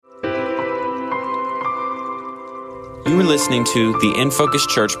You are listening to the In Focus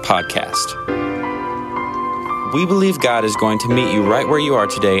Church podcast. We believe God is going to meet you right where you are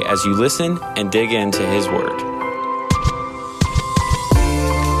today as you listen and dig into His Word.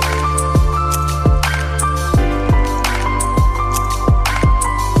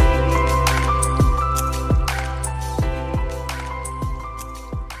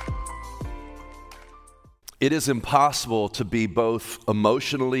 It is impossible to be both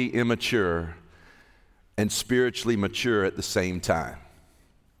emotionally immature and spiritually mature at the same time.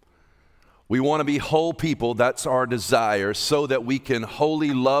 We want to be whole people, that's our desire, so that we can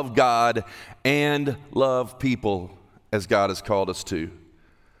wholly love God and love people as God has called us to.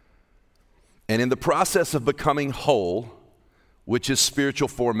 And in the process of becoming whole, which is spiritual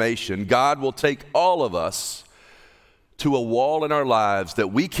formation, God will take all of us to a wall in our lives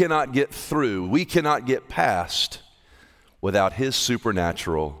that we cannot get through, we cannot get past without His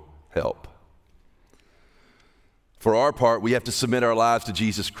supernatural help. For our part, we have to submit our lives to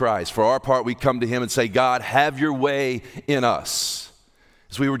Jesus Christ. For our part, we come to Him and say, God, have your way in us.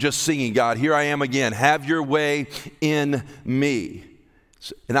 As we were just singing, God, here I am again, have your way in me.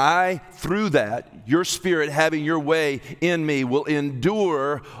 And I, through that, your Spirit having your way in me will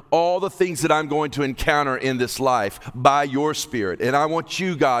endure all the things that I'm going to encounter in this life by your Spirit. And I want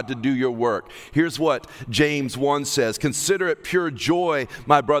you, God, to do your work. Here's what James 1 says, consider it pure joy,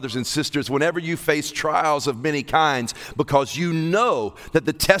 my brothers and sisters, whenever you face trials of many kinds, because you know that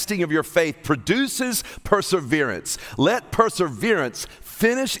the testing of your faith produces perseverance. Let perseverance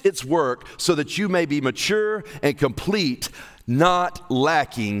finish its work so that you may be mature and complete, not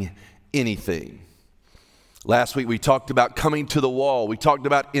lacking anything. Last week we talked about coming to the wall. We talked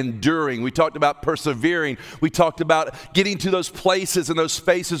about enduring. We talked about persevering. We talked about getting to those places and those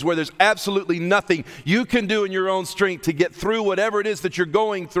spaces where there's absolutely nothing you can do in your own strength to get through whatever it is that you're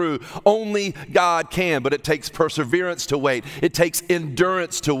going through. Only God can, but it takes perseverance to wait. It takes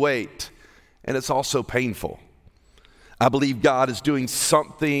endurance to wait. And it's also painful. I believe God is doing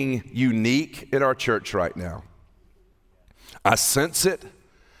something unique in our church right now. I sense it,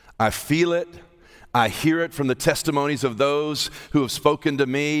 I feel it, I hear it from the testimonies of those who have spoken to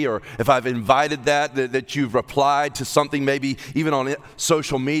me, or if I've invited that you've replied to something maybe even on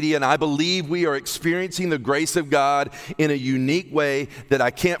social media, and I believe we are experiencing the grace of God in a unique way that I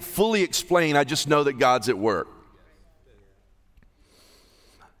can't fully explain. I just know that God's at work.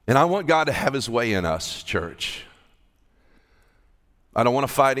 And I want God to have His way in us, church. I don't want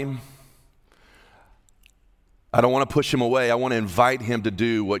to fight Him. I don't want to push Him away. I want to invite Him to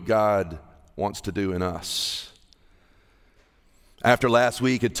do what God wants to do in us. After last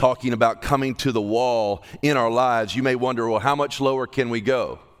week and talking about coming to the wall in our lives, you may wonder, well, how much lower can we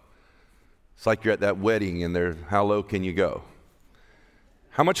go? It's like you're at that wedding and how low can you go?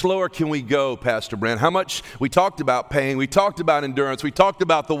 How much lower can we go, Pastor Brent? How much, we talked about pain, we talked about endurance, we talked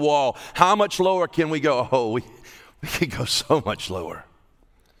about the wall. How much lower can we go? Oh, we can go so much lower.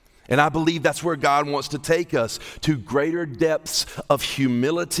 And I believe that's where God wants to take us, to greater depths of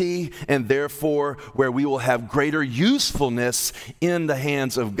humility, and therefore where we will have greater usefulness in the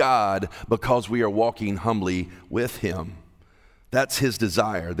hands of God because we are walking humbly with Him. That's His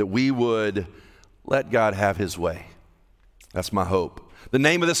desire, that we would let God have His way. That's my hope. The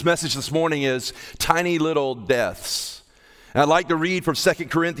name of this message this morning is Tiny Little Deaths. And I'd like to read from 2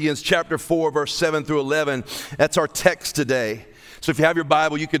 Corinthians chapter 4, verse 7 through 11. That's our text today. So if you have your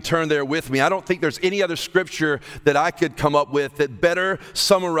Bible, you could turn there with me. I don't think there's any other scripture that I could come up with that better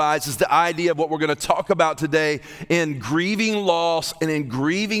summarizes the idea of what we're going to talk about today in grieving loss and in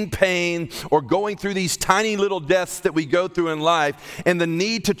grieving pain, or going through these tiny little deaths that we go through in life, and the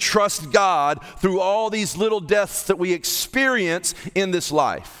need to trust God through all these little deaths that we experience in this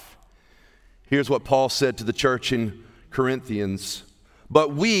life. Here's what Paul said to the church in Corinthians.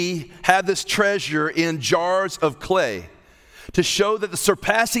 But we have this treasure in jars of clay, to show that the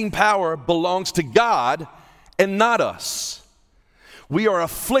surpassing power belongs to God and not us. We are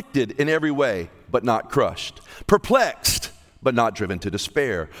afflicted in every way, but not crushed. Perplexed, but not driven to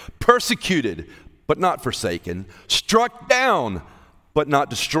despair. Persecuted, but not forsaken. Struck down, but not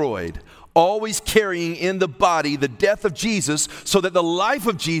destroyed. Always carrying in the body the death of Jesus, so that the life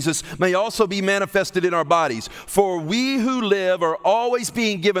of Jesus may also be manifested in our bodies. For we who live are always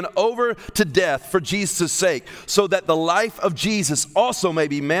being given over to death for Jesus' sake, so that the life of Jesus also may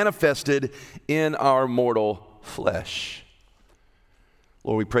be manifested in our mortal flesh.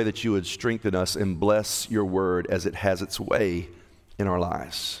 Lord, we pray that you would strengthen us and bless your word as it has its way in our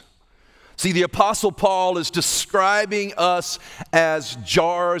lives. See, the Apostle Paul is describing us as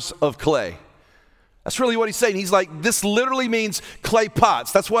jars of clay. That's really what he's saying. He's like, this literally means clay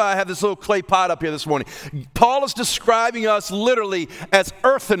pots. That's why I have this little clay pot up here this morning. Paul is describing us literally as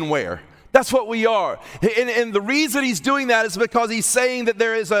earthenware. That's what we are. And the reason he's doing that is because he's saying that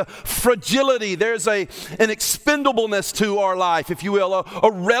there is a fragility, there's an expendableness to our life, if you will, a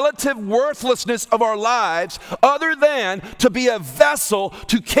relative worthlessness of our lives other than to be a vessel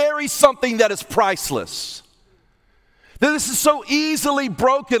to carry something that is priceless. This is so easily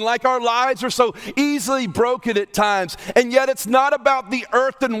broken, like our lives are so easily broken at times. And yet it's not about the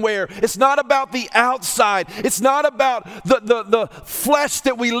earthenware. It's not about the outside. It's not about the flesh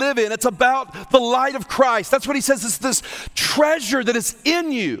that we live in. It's about the light of Christ. That's what he says. It's this treasure that is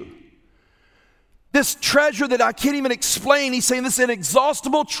in you. This treasure that I can't even explain. He's saying this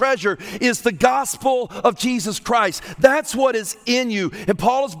inexhaustible treasure is the gospel of Jesus Christ. That's what is in you. And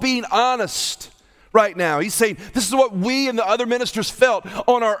Paul is being honest right now. He's saying this is what we and the other ministers felt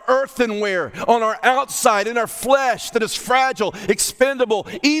on our earthenware, on our outside, in our flesh that is fragile, expendable,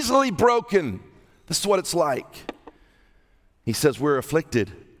 easily broken. This is what it's like. He says we're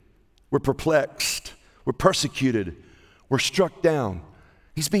afflicted, we're perplexed, we're persecuted, we're struck down.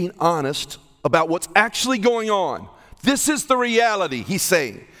 He's being honest about what's actually going on. This is the reality, he's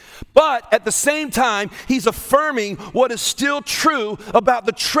saying. But at the same time, he's affirming what is still true about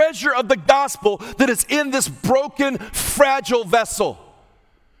the treasure of the gospel that is in this broken, fragile vessel.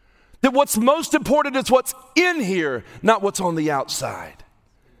 That what's most important is what's in here, not what's on the outside.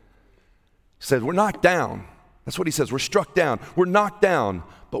 He said, we're knocked down. That's what he says. We're struck down. We're knocked down,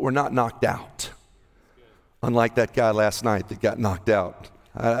 but we're not knocked out. Unlike that guy last night that got knocked out.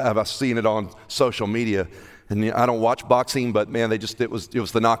 I've seen it on social media. And I don't watch boxing, but man, it was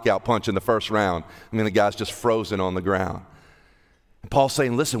the knockout punch in the first round. I mean, the guy's just frozen on the ground. And Paul's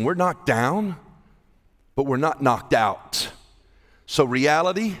saying, listen, we're knocked down, but we're not knocked out. So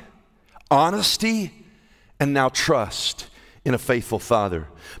reality, honesty, and now trust in a faithful Father.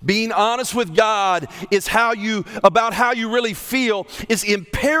 Being honest with God is about how you really feel is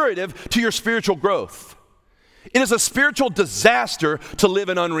imperative to your spiritual growth. It is a spiritual disaster to live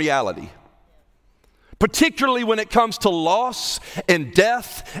in unreality. Particularly when it comes to loss and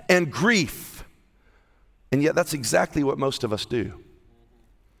death and grief. And yet that's exactly what most of us do.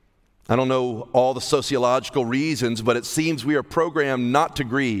 I don't know all the sociological reasons, but it seems we are programmed not to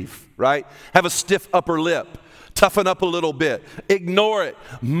grieve, right? Have a stiff upper lip, toughen up a little bit, ignore it,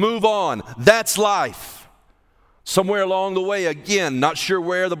 move on. That's life. Somewhere along the way, again, not sure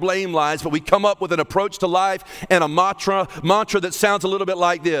where the blame lies, but we come up with an approach to life and a mantra that sounds a little bit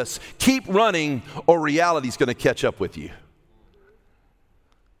like this: keep running or reality's going to catch up with you.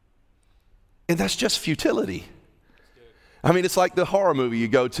 And that's just futility. I mean, it's like the horror movie you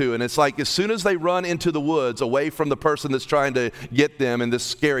go to, and it's like as soon as they run into the woods away from the person that's trying to get them in this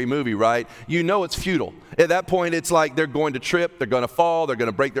scary movie, right, you know it's futile. At that point, it's like they're going to trip, they're going to fall, they're going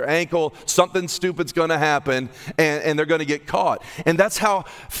to break their ankle, something stupid's going to happen, and they're going to get caught. And that's how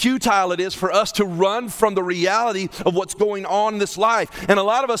futile it is for us to run from the reality of what's going on in this life. And a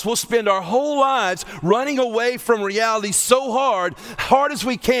lot of us will spend our whole lives running away from reality so hard as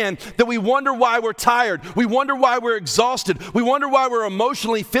we can, that we wonder why we're tired, we wonder why we're exhausted. We wonder why we're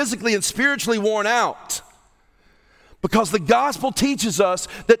emotionally, physically, and spiritually worn out. Because the gospel teaches us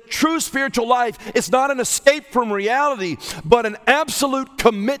that true spiritual life is not an escape from reality, but an absolute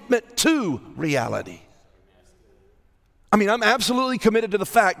commitment to reality. I mean, I'm absolutely committed to the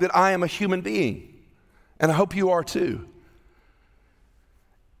fact that I am a human being, and I hope you are too.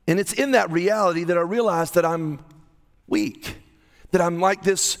 And it's in that reality that I realize that I'm weak. That I'm like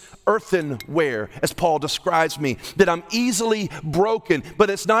this earthenware, as Paul describes me, that I'm easily broken, but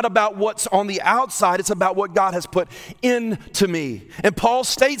it's not about what's on the outside, it's about what God has put into me. And Paul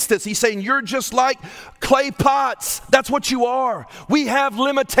states this, he's saying, you're just like clay pots. That's what you are. We have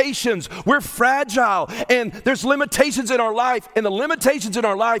limitations. We're fragile, and there's limitations in our life, and the limitations in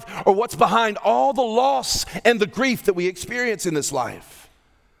our life are what's behind all the loss and the grief that we experience in this life.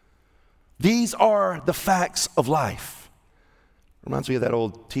 These are the facts of life. Reminds me of that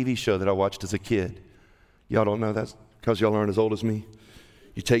old TV show that I watched as a kid. Y'all don't know that because y'all aren't as old as me.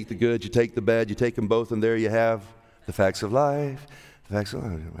 You take the good, you take the bad, you take them both, and there you have the facts of life. The facts of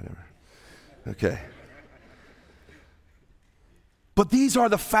life, whatever. Okay. But these are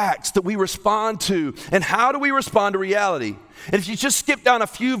the facts that we respond to. And how do we respond to reality? And if you just skip down a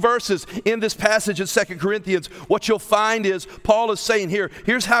few verses in this passage in 2 Corinthians, what you'll find is Paul is saying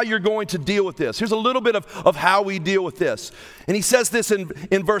here's how you're going to deal with this. Here's a little bit of how we deal with this. And he says this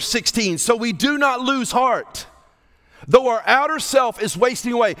in verse 16. So we do not lose heart, though our outer self is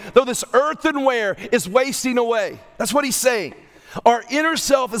wasting away, though this earthenware is wasting away. That's what he's saying. Our inner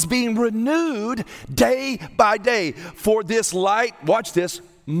self is being renewed day by day. For this light, watch this,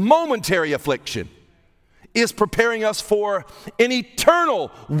 momentary affliction is preparing us for an eternal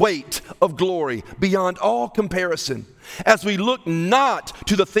weight of glory beyond all comparison, as we look not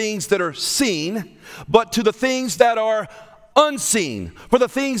to the things that are seen, but to the things that are unseen. For the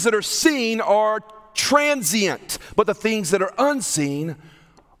things that are seen are transient, but the things that are unseen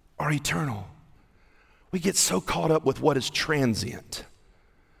are eternal. We get so caught up with what is transient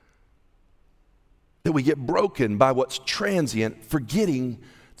that we get broken by what's transient, forgetting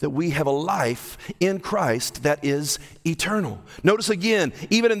that we have a life in Christ that is eternal. Notice again,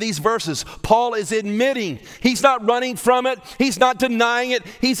 even in these verses, Paul is admitting, he's not running from it, he's not denying it,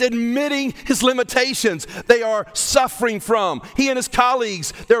 he's admitting his limitations. They are suffering from. He and his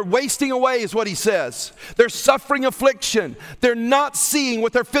colleagues, they're wasting away is what he says. They're suffering affliction. They're not seeing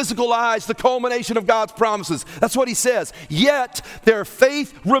with their physical eyes the culmination of God's promises. That's what he says. Yet their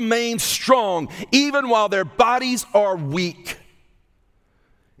faith remains strong, even while their bodies are weak.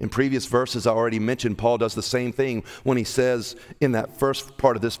 In previous verses, I already mentioned Paul does the same thing when he says in that first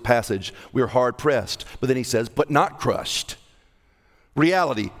part of this passage, we're hard pressed. But then he says, but not crushed.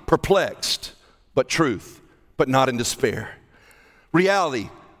 Reality, perplexed, but truth, but not in despair.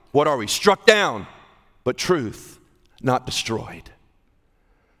 Reality, what are we? Struck down, but truth, not destroyed.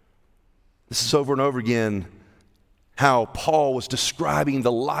 This is over and over again how Paul was describing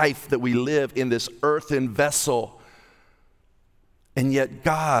the life that we live in this earthen vessel. And yet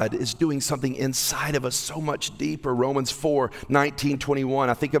God is doing something inside of us so much deeper. Romans 4:19-21.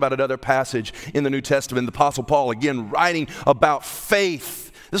 I think about another passage in the New Testament. The Apostle Paul, again, writing about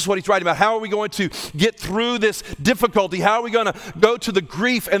faith. This is what he's writing about. How are we going to get through this difficulty? How are we going to go to the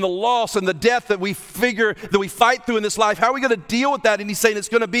grief and the loss and the death that we fight through in this life? How are we going to deal with that? And he's saying it's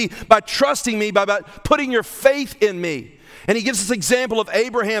going to be by trusting me, by putting your faith in me. And he gives this example of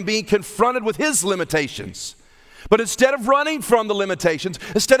Abraham being confronted with his limitations. But instead of running from the limitations,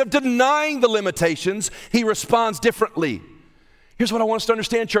 instead of denying the limitations, he responds differently. Here's what I want us to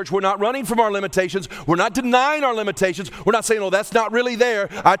understand, church. We're not running from our limitations. We're not denying our limitations. We're not saying, oh, that's not really there.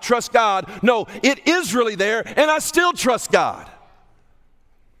 I trust God. No, it is really there, and I still trust God.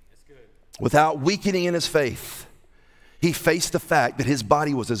 That's good. Without weakening in his faith, he faced the fact that his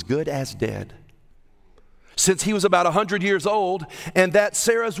body was as good as dead, since he was about 100 years old, and that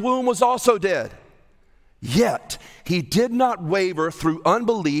Sarah's womb was also dead. Yet he did not waver through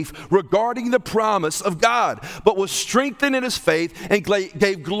unbelief regarding the promise of God, but was strengthened in his faith and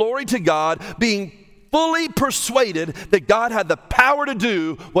gave glory to God, being fully persuaded that God had the power to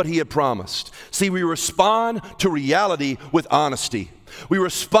do what he had promised. See, we respond to reality with honesty. We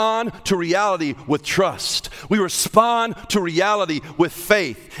respond to reality with trust. We respond to reality with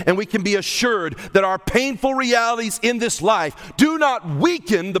faith. And we can be assured that our painful realities in this life do not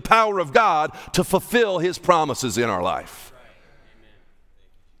weaken the power of God to fulfill his promises in our life.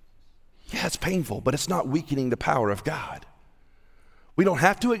 Yeah, it's painful, but it's not weakening the power of God. We don't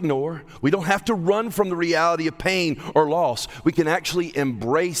have to ignore. We don't have to run from the reality of pain or loss. We can actually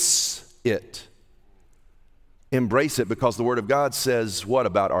embrace it. Embrace it, because the Word of God says what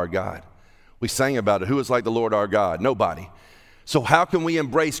about our God? We sang about it. Who is like the Lord our God? Nobody. So how can we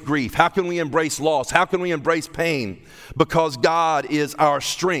embrace grief? How can we embrace loss? How can we embrace pain? Because God is our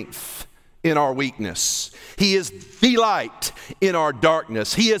strength in our weakness. He is the light in our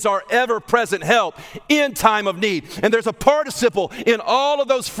darkness. He is our ever-present help in time of need. And there's a participle in all of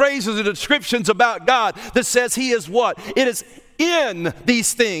those phrases and descriptions about God that says he is what? It is in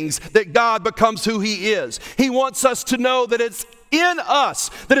these things that God becomes who he is. He wants us to know that it's in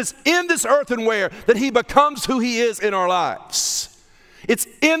us, that it's in this earthenware that he becomes who he is in our lives. It's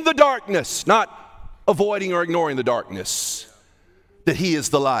in the darkness, not avoiding or ignoring the darkness, that he is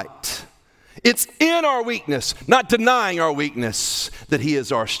the light. It's in our weakness, not denying our weakness, that he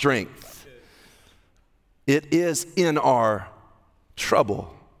is our strength. It is in our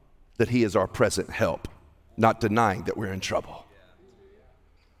trouble that he is our present help, not denying that we're in trouble.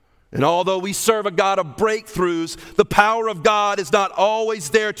 And although we serve a God of breakthroughs, the power of God is not always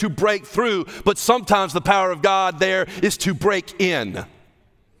there to break through, but sometimes the power of God there is to break in.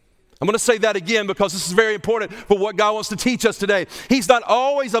 I'm going to say that again because this is very important for what God wants to teach us today. He's not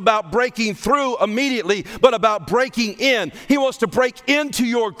always about breaking through immediately, but about breaking in. He wants to break into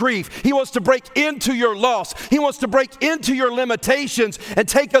your grief. He wants to break into your loss. He wants to break into your limitations and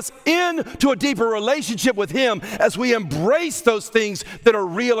take us into a deeper relationship with him as we embrace those things that are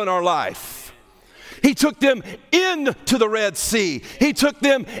real in our life. He took them into the Red Sea. He took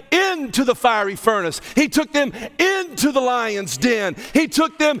them into the fiery furnace. He took them into the lion's den. He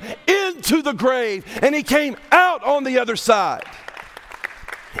took them into the grave, and he came out on the other side.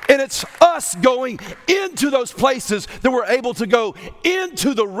 And it's us going into those places that we're able to go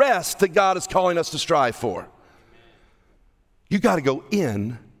into the rest that God is calling us to strive for. You got to go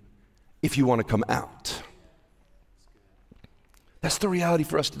in if you want to come out. That's the reality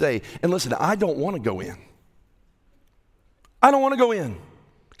for us today. And listen, I don't want to go in. I don't want to go in.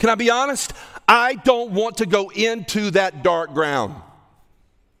 Can I be honest? I don't want to go into that dark ground.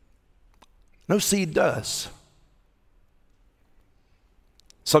 No seed does.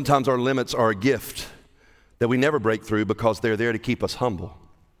 Sometimes our limits are a gift that we never break through because they're there to keep us humble.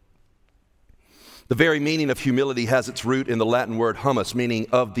 The very meaning of humility has its root in the Latin word humus, meaning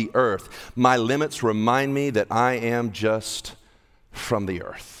of the earth. My limits remind me that I am just from the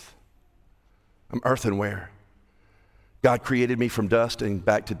earth. I'm earthenware. God created me from dust, and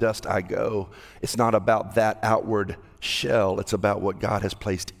back to dust I go. It's not about that outward shell. It's about what God has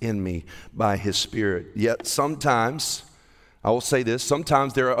placed in me by His Spirit. Yet sometimes, I will say this,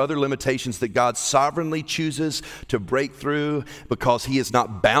 sometimes there are other limitations that God sovereignly chooses to break through because He is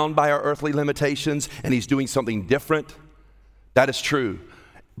not bound by our earthly limitations and He's doing something different. That is true.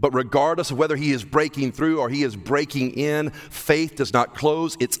 But regardless of whether He is breaking through or He is breaking in, faith does not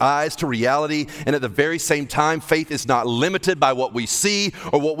close its eyes to reality. And at the very same time, faith is not limited by what we see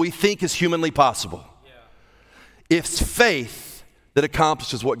or what we think is humanly possible. Yeah. It's faith that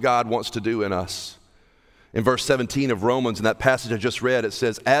accomplishes what God wants to do in us. In verse 17 of Romans, in that passage I just read, it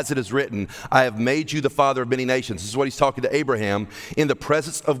says, as it is written, I have made you the father of many nations. This is what he's talking to Abraham, in the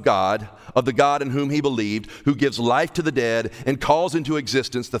presence of God, of the God in whom he believed, who gives life to the dead and calls into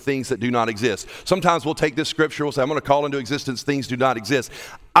existence the things that do not exist. Sometimes we'll take this scripture, we'll say, I'm going to call into existence things do not exist.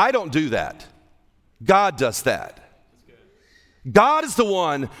 I don't do that. God does that. God is the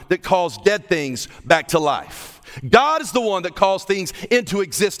one that calls dead things back to life. God is the one that calls things into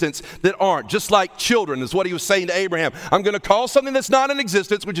existence that aren't. Just like children is what he was saying to Abraham. I'm going to call something that's not in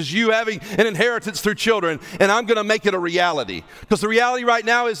existence, which is you having an inheritance through children, and I'm going to make it a reality. Because the reality right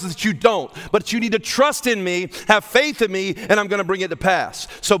now is that you don't. But you need to trust in me, have faith in me, and I'm going to bring it to pass.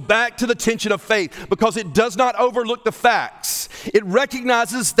 So back to the tension of faith, because it does not overlook the facts. It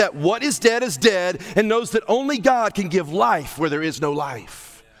recognizes that what is dead and knows that only God can give life where there is no life.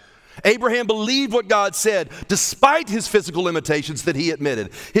 Abraham believed what God said, despite his physical limitations that he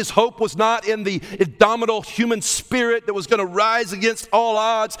admitted. His hope was not in the indomitable human spirit that was going to rise against all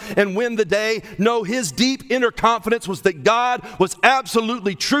odds and win the day. No, his deep inner confidence was that God was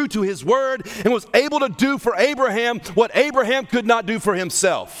absolutely true to His word and was able to do for Abraham what Abraham could not do for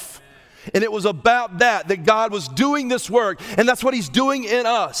himself. And it was about that God was doing this work, and that's what He's doing in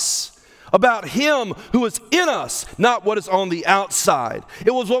us. About Him who is in us, not what is on the outside.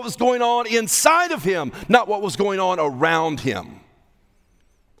 It was what was going on inside of Him, not what was going on around Him.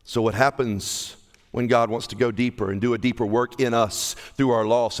 So what happens when God wants to go deeper and do a deeper work in us through our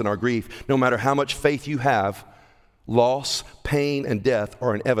loss and our grief? No matter how much faith you have, loss, pain, and death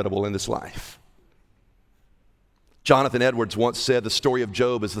are inevitable in this life. Jonathan Edwards once said, the story of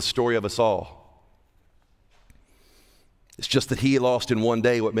Job is the story of us all. It's just that he lost in one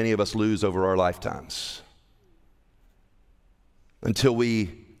day what many of us lose over our lifetimes. Until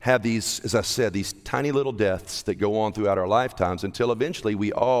we have these, as I said, these tiny little deaths that go on throughout our lifetimes, until eventually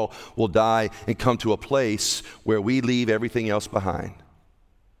we all will die and come to a place where we leave everything else behind.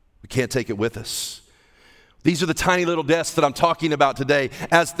 We can't take it with us. These are the tiny little deaths that I'm talking about today,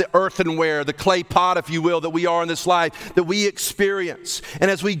 as the earthenware, the clay pot, if you will, that we are in this life, that we experience.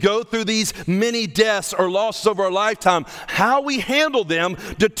 And as we go through these many deaths or losses over our lifetime, how we handle them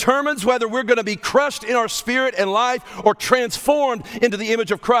determines whether we're going to be crushed in our spirit and life or transformed into the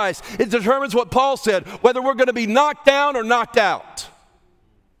image of Christ. It determines what Paul said, whether we're going to be knocked down or knocked out.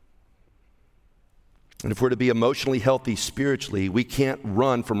 And if we're to be emotionally healthy spiritually, we can't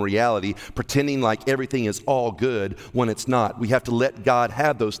run from reality pretending like everything is all good when it's not. We have to let God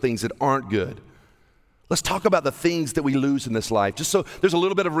have those things that aren't good. Let's talk about the things that we lose in this life, just so there's a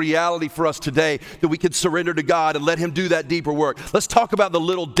little bit of reality for us today that we can surrender to God and let Him do that deeper work. Let's talk about the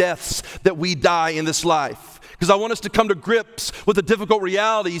little deaths that we die in this life, because I want us to come to grips with the difficult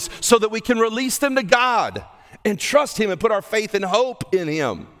realities so that we can release them to God and trust Him and put our faith and hope in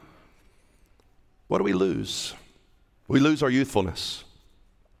Him. What do we lose? We lose our youthfulness.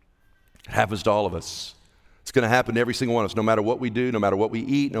 It happens to all of us. It's going to happen to every single one of us, no matter what we do, no matter what we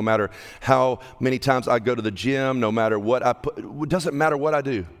eat, no matter how many times I go to the gym, no matter what I put. It doesn't matter what I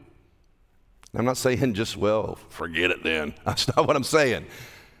do. I'm not saying just, well, forget it then. That's not what I'm saying.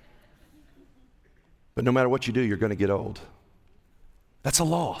 But no matter what you do, you're going to get old. That's a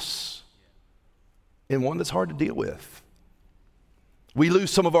loss, and one that's hard to deal with. We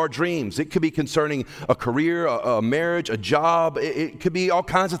lose some of our dreams. It could be concerning a career, a marriage, a job. It could be all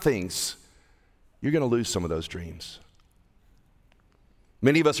kinds of things. You're going to lose some of those dreams.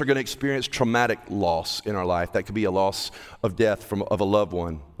 Many of us are going to experience traumatic loss in our life. That could be a loss of death of a loved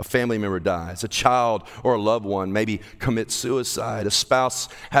one. A family member dies. A child or a loved one maybe commits suicide. A spouse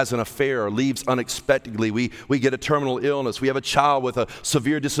has an affair or leaves unexpectedly. We get a terminal illness. We have a child with a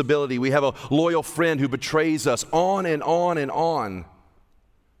severe disability. We have a loyal friend who betrays us. On and on and on.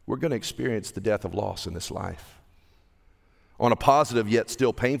 We're going to experience the death of loss in this life. On a positive yet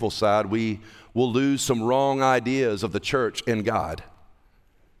still painful side, we will lose some wrong ideas of the church and God.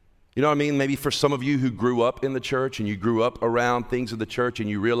 You know what I mean? Maybe for some of you who grew up in the church and you grew up around things of the church and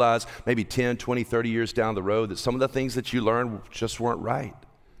you realize maybe 10, 20, 30 years down the road that some of the things that you learned just weren't right.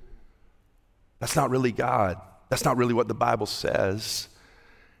 That's not really God. That's not really what the Bible says.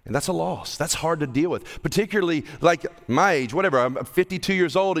 And that's a loss. That's hard to deal with, particularly like my age, whatever. I'm 52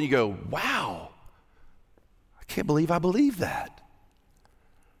 years old and you go, wow, I can't believe I believe that.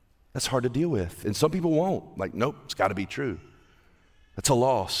 That's hard to deal with. And some people won't. Like, nope, it's got to be true. That's a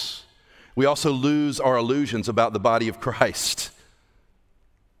loss. We also lose our illusions about the body of Christ.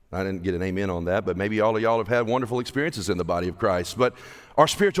 I didn't get an amen on that, but maybe all of y'all have had wonderful experiences in the body of Christ. But our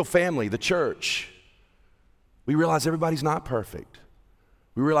spiritual family, the church, we realize everybody's not perfect.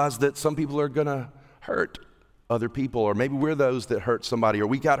 We realize that some people are going to hurt other people, or maybe we're those that hurt somebody, or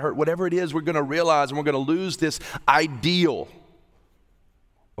we got hurt. Whatever it is, we're going to realize, and we're going to lose this ideal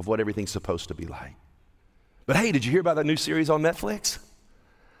of what everything's supposed to be like. But hey, did you hear about that new series on Netflix?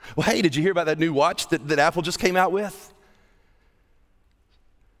 Well, hey, did you hear about that new watch that Apple just came out with?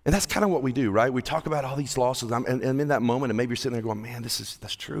 And that's kind of what we do, right? We talk about all these losses, and in that moment, and maybe you're sitting there going, man,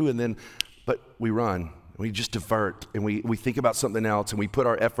 that's true, and then, but we run. We just divert, and we think about something else, and we put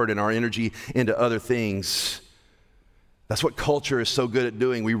our effort and our energy into other things. That's what culture is so good at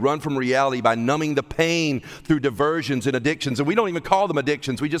doing. We run from reality by numbing the pain through diversions and addictions. And we don't even call them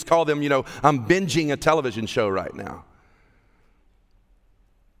addictions. We just call them, I'm binging a television show right now.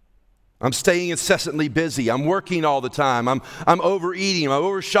 I'm staying incessantly busy. I'm working all the time. I'm overeating. I'm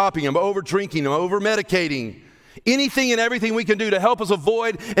over shopping. I'm over drinking. I'm over medicating. Anything and everything we can do to help us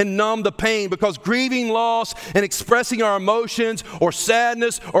avoid and numb the pain, because grieving loss and expressing our emotions or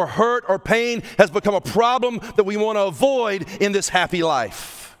sadness or hurt or pain has become a problem that we want to avoid in this happy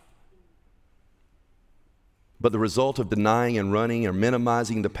life. But the result of denying and running or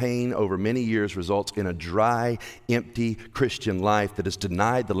minimizing the pain over many years results in a dry, empty Christian life that has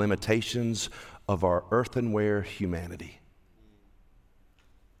denied the limitations of our earthenware humanity.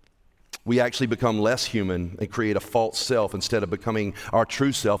 We actually become less human and create a false self instead of becoming our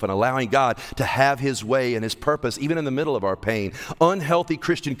true self and allowing God to have His way and His purpose even in the middle of our pain. Unhealthy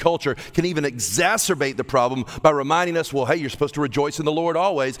Christian culture can even exacerbate the problem by reminding us, well, hey, you're supposed to rejoice in the Lord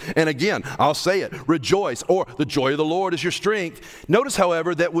always. And again, I'll say it, rejoice, or the joy of the Lord is your strength. Notice,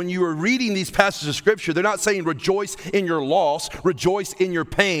 however, that when you are reading these passages of Scripture, they're not saying rejoice in your loss, rejoice in your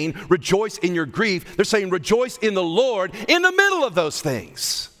pain, rejoice in your grief. They're saying rejoice in the Lord in the middle of those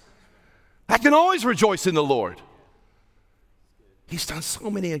things. I can always rejoice in the Lord. He's done so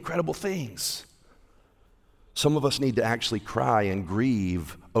many incredible things. Some of us need to actually cry and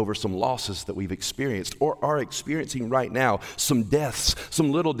grieve over some losses that we've experienced or are experiencing right now. Some deaths,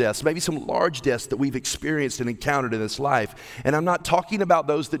 some little deaths, maybe some large deaths that we've experienced and encountered in this life. And I'm not talking about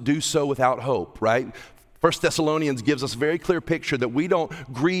those that do so without hope, right? 1 Thessalonians gives us a very clear picture that we don't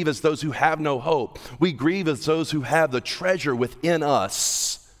grieve as those who have no hope. We grieve as those who have the treasure within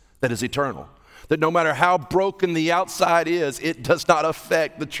us that is eternal. That no matter how broken the outside is, it does not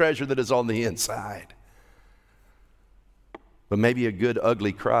affect the treasure that is on the inside. But maybe a good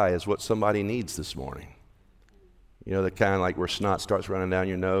ugly cry is what somebody needs this morning. You know, the kind like where snot starts running down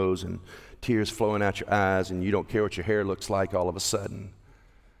your nose and tears flowing out your eyes and you don't care what your hair looks like all of a sudden.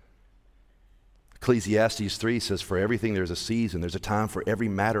 Ecclesiastes 3 says, for everything there's a season, there's a time for every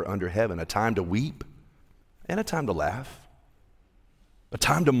matter under heaven, a time to weep and a time to laugh. A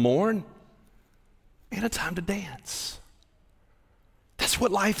time to mourn and a time to dance. That's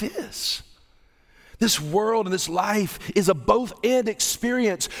what life is. This world and this life is a both-and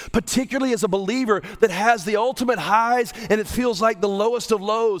experience, particularly as a believer that has the ultimate highs and it feels like the lowest of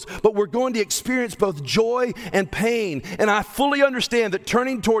lows. But we're going to experience both joy and pain. And I fully understand that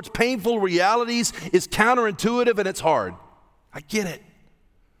turning towards painful realities is counterintuitive and it's hard. I get it.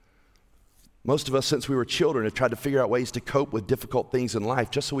 Most of us, since we were children, have tried to figure out ways to cope with difficult things in life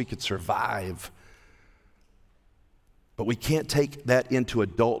just so we could survive. But we can't take that into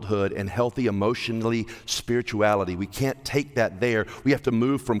adulthood and healthy emotionally spirituality. We can't take that there. We have to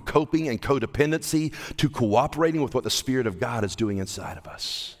move from coping and codependency to cooperating with what the Spirit of God is doing inside of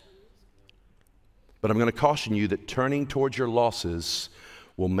us. But I'm going to caution you that turning towards your losses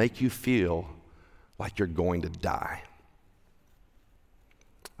will make you feel like you're going to die.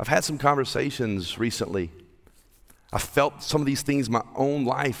 I've had some conversations recently. I felt some of these things in my own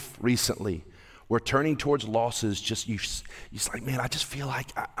life recently, where turning towards losses you're like, man, I just feel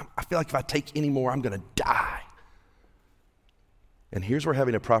like, I feel like if I take any more, I'm going to die. And here's where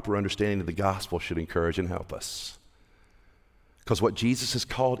having a proper understanding of the gospel should encourage and help us. Because what Jesus has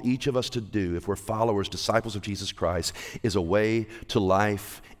called each of us to do, if we're followers, disciples of Jesus Christ, is a way to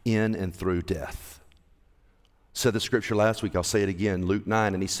life in and through death. Said the scripture last week, I'll say it again, Luke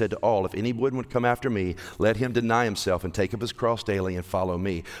 9, and he said to all, if anyone would come after me, let him deny himself and take up his cross daily and follow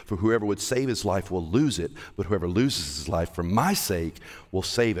me. For whoever would save his life will lose it, but whoever loses his life for my sake will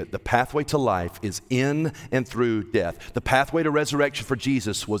save it. The pathway to life is in and through death. The pathway to resurrection for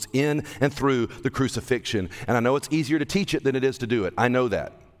Jesus was in and through the crucifixion. And I know it's easier to teach it than it is to do it. I know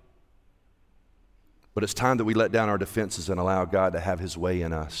that. But it's time that we let down our defenses and allow God to have his way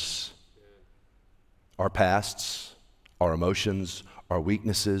in us. Our pasts, our emotions, our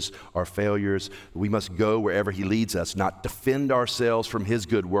weaknesses, our failures. We must go wherever he leads us, not defend ourselves from his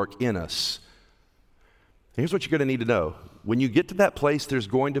good work in us. Here's what you're going to need to know. When you get to that place, there's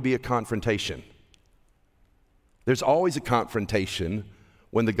going to be a confrontation. There's always a confrontation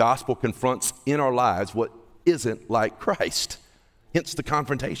when the gospel confronts in our lives what isn't like Christ. Hence the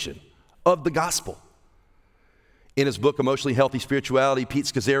confrontation of the gospel. In his book, Emotionally Healthy Spirituality, Pete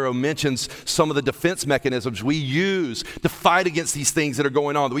Scazzero mentions some of the defense mechanisms we use to fight against these things that are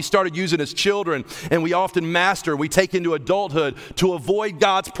going on, that we started using as children, and we often master, we take into adulthood to avoid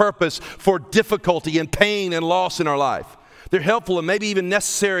God's purpose for difficulty and pain and loss in our life. They're helpful and maybe even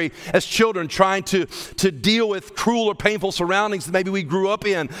necessary as children trying to deal with cruel or painful surroundings that maybe we grew up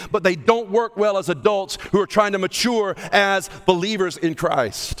in, but they don't work well as adults who are trying to mature as believers in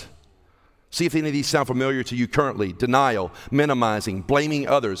Christ. See if any of these sound familiar to you currently. Denial, minimizing, blaming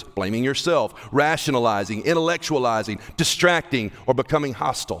others, blaming yourself, rationalizing, intellectualizing, distracting, or becoming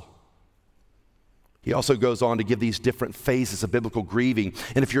hostile. He also goes on to give these different phases of biblical grieving.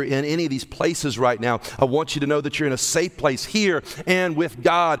 And if you're in any of these places right now, I want you to know that you're in a safe place here and with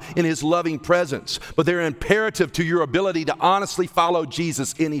God in his loving presence. But they're imperative to your ability to honestly follow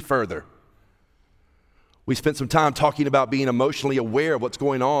Jesus any further. We spent some time talking about being emotionally aware of what's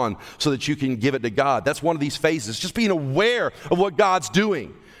going on so that you can give it to God. That's one of these phases, just being aware of what God's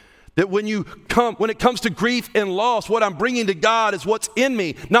doing. That when it comes to grief and loss, what I'm bringing to God is what's in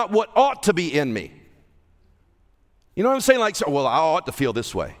me, not what ought to be in me. You know what I'm saying? Like, well, I ought to feel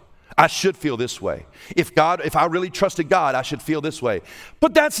this way. I should feel this way. If I really trusted God, I should feel this way.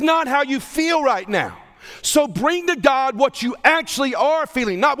 But that's not how you feel right now. So bring to God what you actually are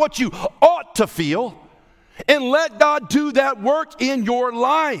feeling, not what you ought to feel. And let God do that work in your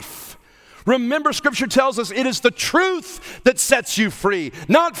life. Remember, Scripture tells us it is the truth that sets you free,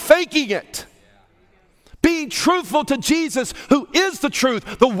 not faking it. Being truthful to Jesus, who is the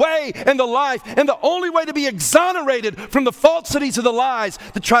truth, the way, and the life, and the only way to be exonerated from the falsities of the lies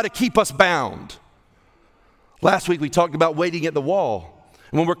that try to keep us bound. Last week we talked about waiting at the wall.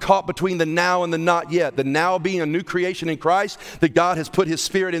 And when we're caught between the now and the not yet, the now being a new creation in Christ, that God has put his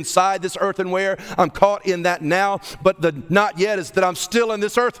Spirit inside this earthenware, I'm caught in that now, but the not yet is that I'm still in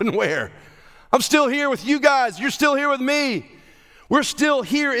this earthenware. I'm still here with you guys. You're still here with me. We're still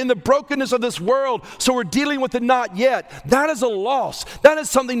here in the brokenness of this world, so we're dealing with the not yet. That is a loss. That is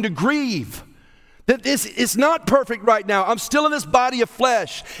something to grieve. That it's not perfect right now. I'm still in this body of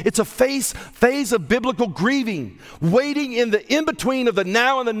flesh. It's a phase of biblical grieving, waiting in the in-between of the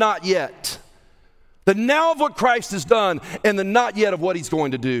now and the not yet. The now of what Christ has done and the not yet of what he's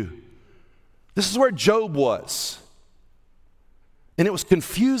going to do. This is where Job was. And it was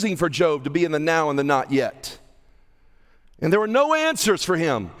confusing for Job to be in the now and the not yet. And there were no answers for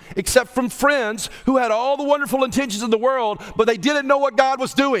him except from friends who had all the wonderful intentions in the world, but they didn't know what God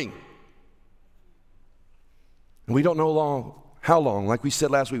was doing. And we don't know how long, like we said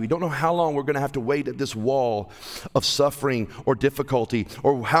last week, we don't know how long we're going to have to wait at this wall of suffering or difficulty,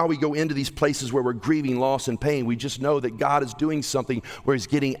 or how we go into these places where we're grieving loss and pain. We just know that God is doing something where he's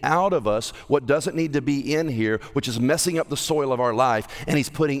getting out of us what doesn't need to be in here, which is messing up the soil of our life, and he's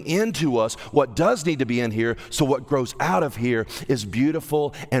putting into us what does need to be in here, so what grows out of here is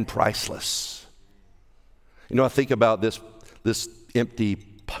beautiful and priceless. You know, I think about this empty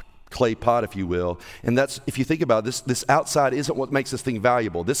clay pot, if you will. And that's, if you think about it, this outside isn't what makes this thing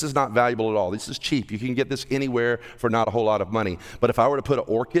valuable. This is not valuable at all. This is cheap. You can get this anywhere for not a whole lot of money. But if I were to put an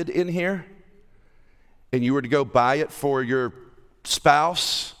orchid in here and you were to go buy it for your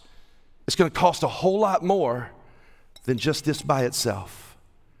spouse, it's going to cost a whole lot more than just this by itself.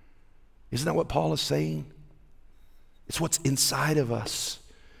 Isn't that what Paul is saying? It's what's inside of us.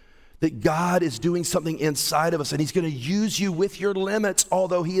 That God is doing something inside of us, and he's going to use you with your limits,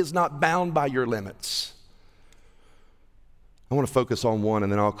 although he is not bound by your limits. I want to focus on one,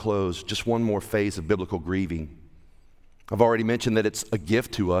 and then I'll close. Just one more phase of biblical grieving. I've already mentioned that it's a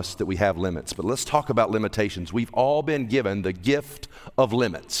gift to us that we have limits, but let's talk about limitations. We've all been given the gift of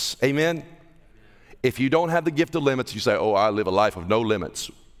limits. Amen? If you don't have the gift of limits, you say, oh, I live a life of no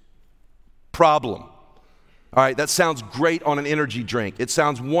limits. Problem. All right, that sounds great on an energy drink. It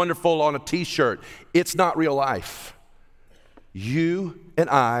sounds wonderful on a t-shirt. It's not real life. You and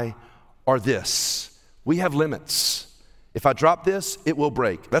I are this. We have limits. If I drop this, it will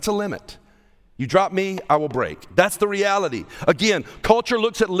break. That's a limit. You drop me, I will break. That's the reality. Again, culture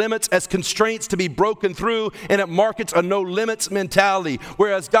looks at limits as constraints to be broken through, and it markets a no limits mentality.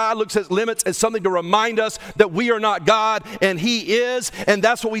 Whereas God looks at limits as something to remind us that we are not God and he is, and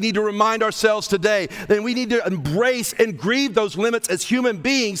that's what we need to remind ourselves today. Then we need to embrace and grieve those limits as human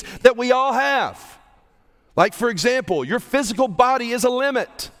beings that we all have. Like, for example, your physical body is a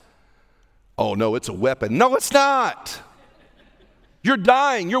limit. Oh no, it's a weapon. No, it's not. You're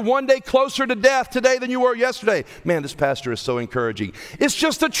dying. You're one day closer to death today than you were yesterday. Man, this pastor is so encouraging. It's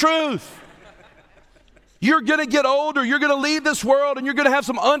just the truth. You're going to get older. You're going to leave this world, and you're going to have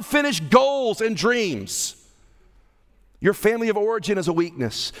some unfinished goals and dreams. Your family of origin is a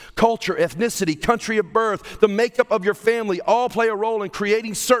weakness. Culture, ethnicity, country of birth, the makeup of your family all play a role in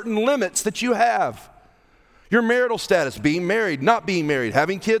creating certain limits that you have. Your marital status, being married, not being married,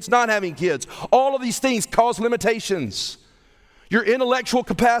 having kids, not having kids. All of these things cause limitations. Your intellectual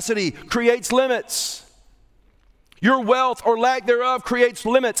capacity creates limits. Your wealth or lack thereof creates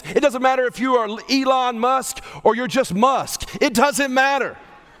limits. It doesn't matter if you are Elon Musk or you're just Musk. It doesn't matter.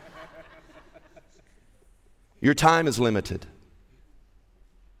 Your time is limited.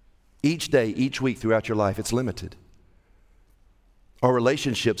 Each day, each week throughout your life, it's limited. Our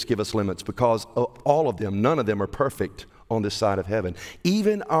relationships give us limits because all of them, none of them are perfect on this side of heaven.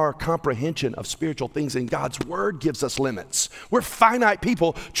 Even our comprehension of spiritual things in God's Word gives us limits. We're finite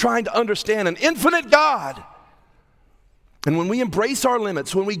people trying to understand an infinite God. And when we embrace our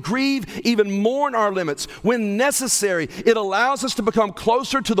limits, when we grieve, even mourn our limits, when necessary, it allows us to become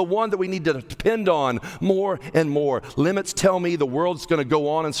closer to the one that we need to depend on more and more. Limits tell me the world's going to go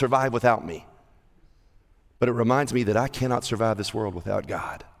on and survive without me. But it reminds me that I cannot survive this world without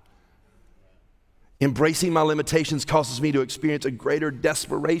God. Embracing my limitations causes me to experience a greater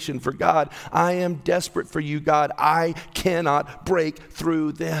desperation for God. I am desperate for you, God. I cannot break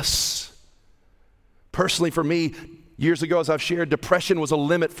through this. Personally, for me, years ago, as I've shared, depression was a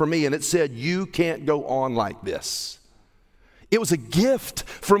limit for me, and it said, you can't go on like this. It was a gift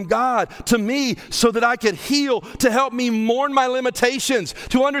from God to me so that I could heal, to help me mourn my limitations,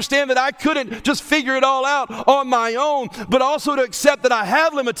 to understand that I couldn't just figure it all out on my own, but also to accept that I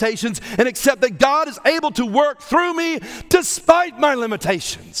have limitations and accept that God is able to work through me despite my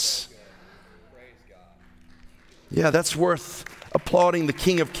limitations. Yeah, that's worth applauding the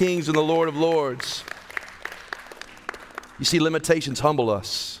King of Kings and the Lord of Lords. You see, limitations humble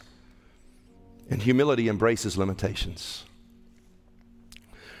us, and humility embraces limitations.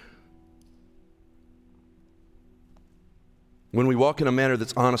 When we walk in a manner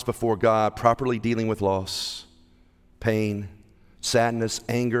that's honest before God, properly dealing with loss, pain, sadness,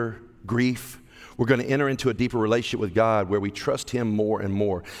 anger, grief, we're going to enter into a deeper relationship with God where we trust Him more and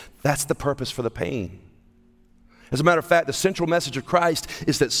more. That's the purpose for the pain. As a matter of fact, the central message of Christ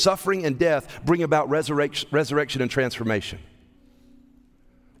is that suffering and death bring about resurrection and transformation.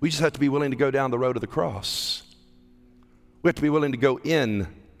 We just have to be willing to go down the road of the cross. We have to be willing to go in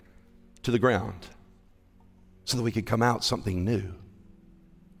to the ground so that we can come out something new.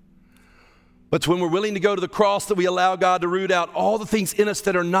 But it's when we're willing to go to the cross that we allow God to root out all the things in us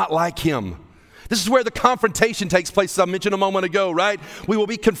that are not like Him. This is where the confrontation takes place, as I mentioned a moment ago, right? We will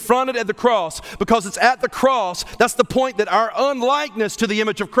be confronted at the cross because it's at the cross, that's the point that our unlikeness to the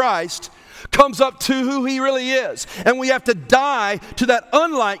image of Christ comes up to who He really is. And we have to die to that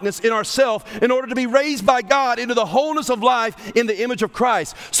unlikeness in ourselves in order to be raised by God into the wholeness of life in the image of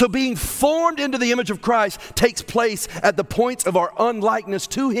Christ. So being formed into the image of Christ takes place at the points of our unlikeness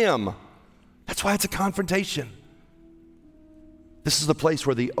to Him. That's why it's a confrontation. This is the place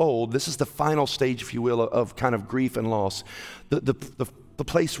where this is the final stage, if you will, of kind of grief and loss. The the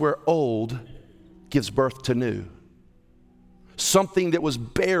place where old gives birth to new. Something that was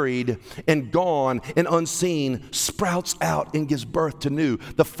buried and gone and unseen sprouts out and gives birth to new.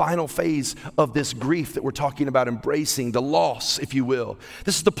 The final phase of this grief that we're talking about embracing, the loss, if you will.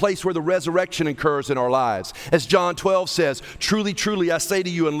 This is the place where the resurrection occurs in our lives. As John 12 says, truly, truly, I say to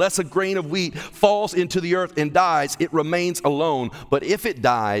you, unless a grain of wheat falls into the earth and dies, it remains alone. But if it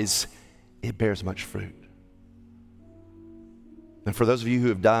dies, it bears much fruit. And for those of you who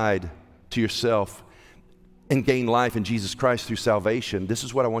have died to yourself and gain life in Jesus Christ through salvation, this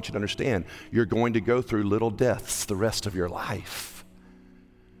is what I want you to understand. You're going to go through little deaths the rest of your life.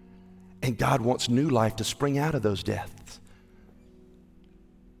 And God wants new life to spring out of those deaths.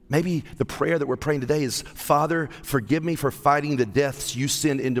 Maybe the prayer that we're praying today is, Father, forgive me for fighting the deaths you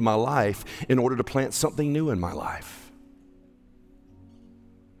send into my life in order to plant something new in my life.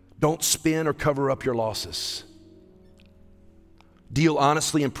 Don't spin or cover up your losses. Deal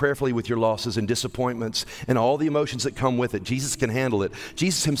honestly and prayerfully with your losses and disappointments and all the emotions that come with it. Jesus can handle it.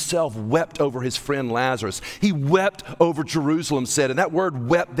 Jesus himself wept over his friend Lazarus. He wept over Jerusalem, said, and that word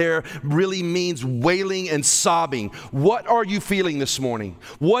wept there really means wailing and sobbing. What are you feeling this morning?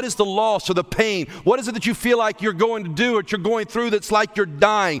 What is the loss or the pain? What is it that you feel like you're going to do or you're going through that's like you're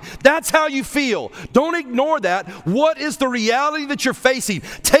dying? That's how you feel. Don't ignore that. What is the reality that you're facing?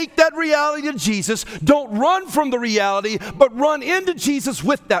 Take that reality to Jesus. Don't run from the reality, but run into Jesus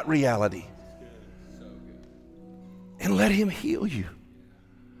with that reality. And let him heal you.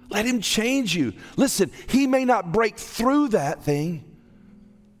 Let him change you. Listen, he may not break through that thing,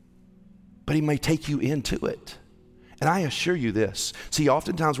 but he may take you into it. And I assure you this. See,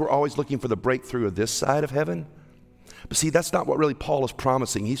 oftentimes we're always looking for the breakthrough of this side of heaven. But see, that's not what really Paul is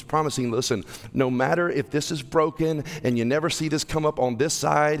promising. He's promising, listen, no matter if this is broken and you never see this come up on this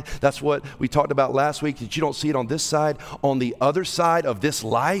side, that's what we talked about last week, that you don't see it on this side. On the other side of this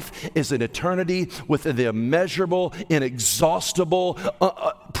life is an eternity with the immeasurable, inexhaustible,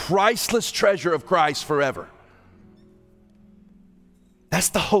 priceless treasure of Christ forever. That's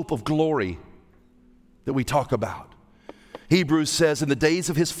the hope of glory that we talk about. Hebrews says, in the days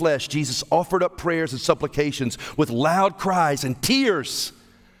of his flesh, Jesus offered up prayers and supplications with loud cries and tears.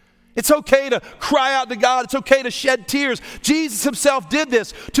 It's okay to cry out to God. It's okay to shed tears. Jesus himself did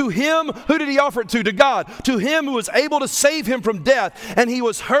this. To him, who did he offer it to? To God. To him who was able to save him from death. And he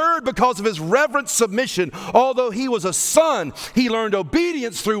was heard because of his reverent submission. Although he was a son, he learned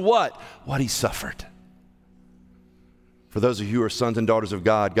obedience through what? What he suffered. For those of you who are sons and daughters of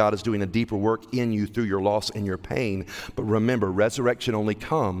God, God is doing a deeper work in you through your loss and your pain. But remember, resurrection only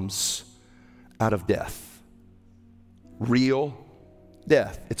comes out of death. Real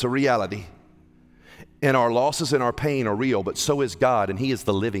death. It's a reality. And our losses and our pain are real, but so is God, and he is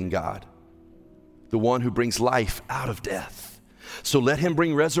the living God, the one who brings life out of death. So let him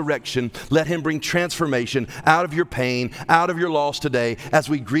bring resurrection, let him bring transformation out of your pain, out of your loss today. As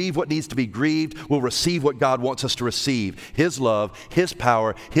we grieve what needs to be grieved, we'll receive what God wants us to receive. His love, his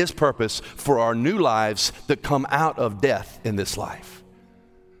power, his purpose for our new lives that come out of death in this life.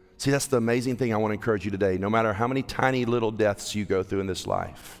 See, that's the amazing thing I want to encourage you today. No matter how many tiny little deaths you go through in this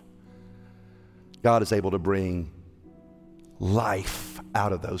life, God is able to bring life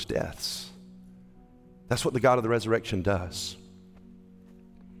out of those deaths. That's what the God of the resurrection does.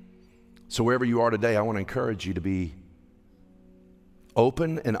 So wherever you are today, I want to encourage you to be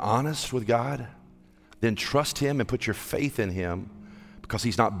open and honest with God. Then trust him and put your faith in him, because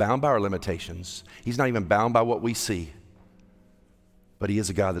he's not bound by our limitations. He's not even bound by what we see. But he is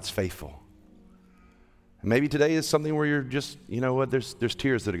a God that's faithful. And maybe today is something where you're just, you know what, there's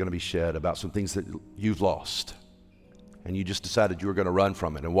tears that are going to be shed about some things that you've lost. And you just decided you were going to run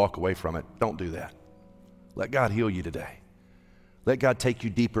from it and walk away from it. Don't do that. Let God heal you today. Let God take you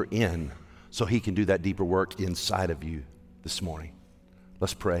deeper in so he can do that deeper work inside of you this morning.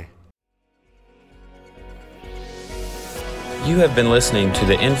 Let's pray. You have been listening to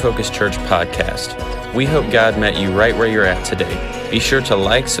the In Focus Church podcast. We hope God met you right where you're at today. Be sure to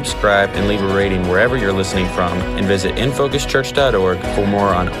like, subscribe, and leave a rating wherever you're listening from, and visit infocuschurch.org for more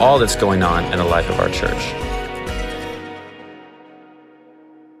on all that's going on in the life of our church.